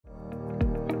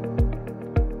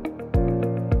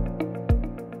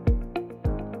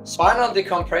Spinal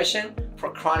decompression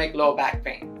for chronic low back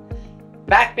pain.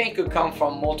 Back pain could come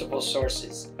from multiple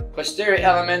sources. Posterior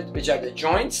element, which are the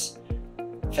joints,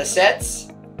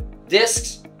 facets,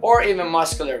 discs, or even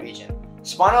muscular region.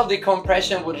 Spinal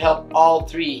decompression would help all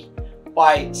three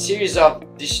by series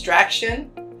of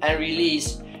distraction and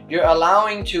release. You're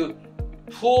allowing to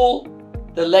pull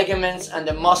the ligaments and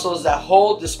the muscles that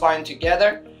hold the spine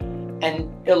together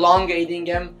and elongating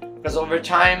them, because over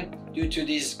time, due to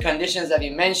these conditions that we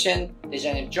mentioned,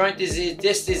 degenerative joint disease,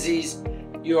 disc disease,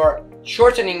 you're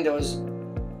shortening those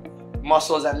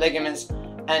muscles and ligaments,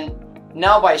 and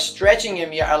now by stretching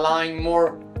them, you're allowing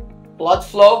more blood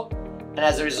flow, and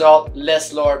as a result,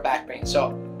 less lower back pain.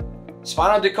 So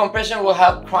spinal decompression will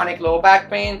help chronic low back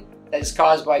pain that is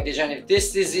caused by degenerative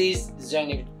disc disease,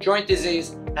 degenerative joint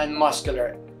disease, and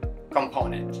muscular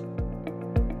component.